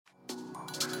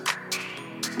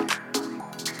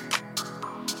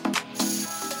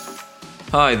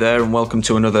Hi there and welcome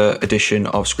to another edition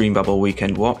of Screen Babble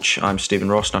Weekend Watch. I'm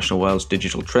Stephen Ross, National Wales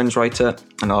digital trends writer,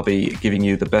 and I'll be giving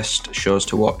you the best shows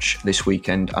to watch this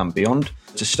weekend and beyond.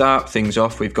 To start things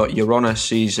off, we've got Your Honour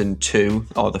Season 2,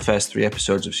 or the first 3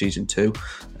 episodes of Season 2,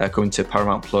 coming to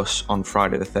Paramount Plus on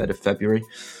Friday the 3rd of February.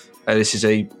 This is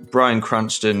a Bryan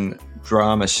Cranston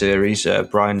drama series.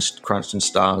 Bryan Cranston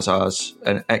stars as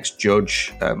an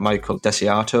ex-judge, Michael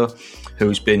Desiato,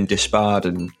 who's been disbarred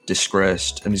and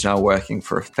disgraced and is now working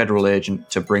for a federal agent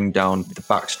to bring down the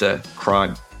Baxter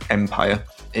crime empire.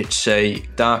 It's a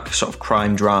dark sort of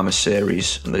crime drama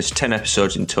series, and there's 10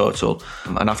 episodes in total.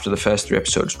 And after the first 3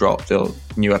 episodes drop,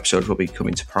 new episodes will be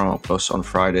coming to Paramount Plus on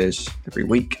Fridays every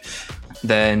week.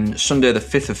 Then Sunday the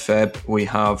 5th of Feb, we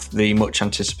have the much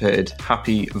anticipated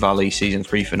Happy Valley Season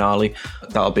 3 finale.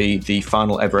 That'll be the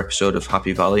final ever episode of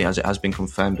Happy Valley, as it has been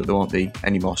confirmed that there won't be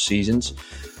any more seasons.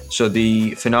 So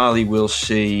the finale will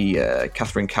see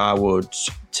Catherine Carwood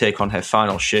take on her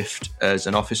final shift as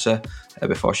an officer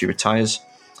before she retires.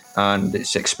 And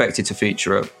it's expected to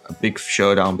feature a big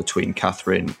showdown between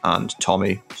Catherine and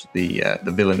Tommy, the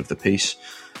villain of the piece.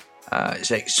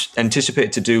 It's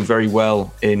anticipated to do very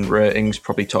well in ratings,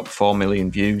 probably top 4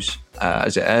 million views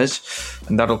as it airs.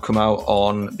 And that'll come out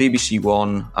on BBC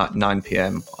One at 9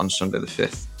 p.m. on Sunday the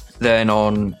 5th. Then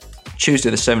on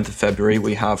Tuesday the 7th of February,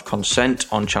 we have Consent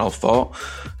on Channel 4.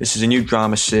 This is a new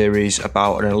drama series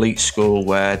about an elite school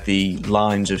where the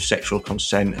lines of sexual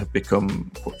consent have become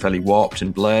fairly warped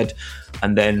and blurred.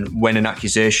 And then when an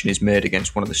accusation is made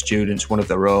against one of the students, one of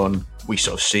their own, we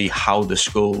sort of see how the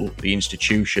school, the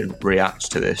institution, reacts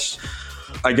to this.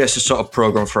 I guess a sort of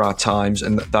programme for our times,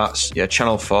 and that's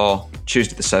Channel 4,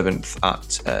 Tuesday the 7th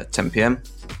at 10 p.m.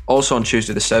 Also on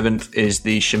Tuesday the 7th is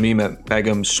the Shamima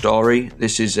Begum story.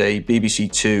 This is a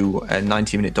BBC Two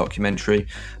 90-minute documentary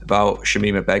about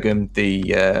Shamima Begum,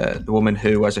 the woman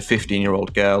who, as a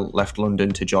 15-year-old girl, left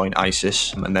London to join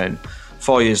ISIS and then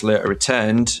 4 years later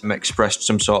returned and expressed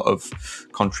some sort of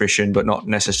contrition, but not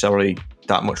necessarily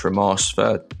that much remorse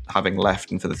for having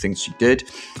left and for the things she did.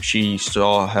 She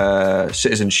saw her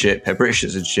British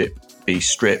citizenship, be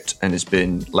stripped and has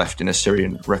been left in a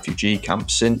Syrian refugee camp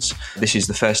since. This is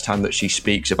the first time that she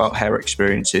speaks about her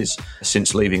experiences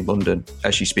since leaving London,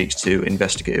 as she speaks to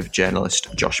investigative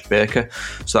journalist Josh Baker.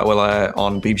 So that will air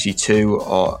on BBC Two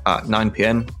or at 9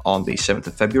 p.m. on the 7th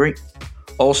of February.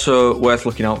 Also worth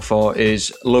looking out for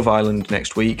is Love Island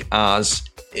next week, as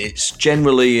it's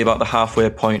generally about the halfway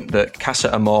point that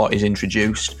Casa, Amor is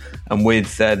introduced, and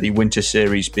with the winter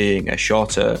series being a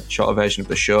shorter version of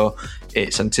the show,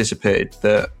 it's anticipated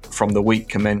that from the week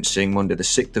commencing Monday the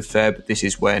 6th of Feb, this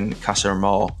is when Casa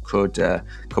Amor could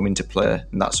come into play,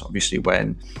 and that's obviously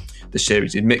when the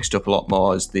series is mixed up a lot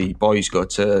more as the boys go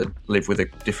to live with a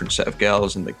different set of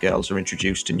girls and the girls are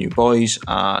introduced to new boys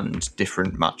and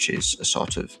different matches are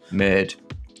sort of made.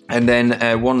 And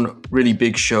then one really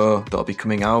big show that'll be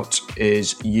coming out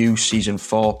is You Season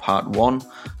 4 Part 1.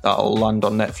 That'll land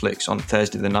on Netflix on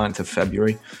Thursday the 9th of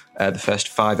February. The first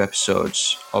 5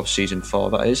 episodes of Season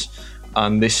 4, that is.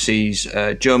 And this sees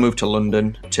Joe move to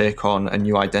London, take on a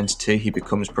new identity. He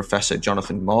becomes Professor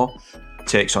Jonathan Moore.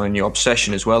 Takes on a new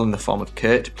obsession as well in the form of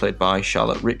Kate, played by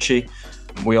Charlotte Ritchie.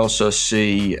 We also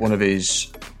see one of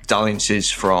his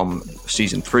dalliances from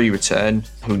Season 3 return,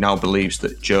 who now believes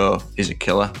that Joe is a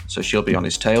killer, so she'll be on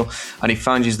his tail. And he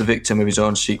finds he's the victim of his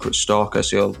own secret stalker,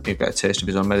 so he'll get a taste of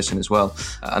his own medicine as well.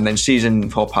 And then Season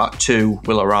 4 Part 2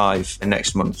 will arrive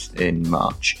next month in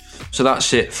March. So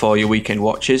that's it for your weekend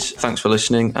watches. Thanks for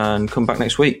listening, and come back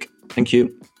next week. Thank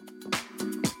you.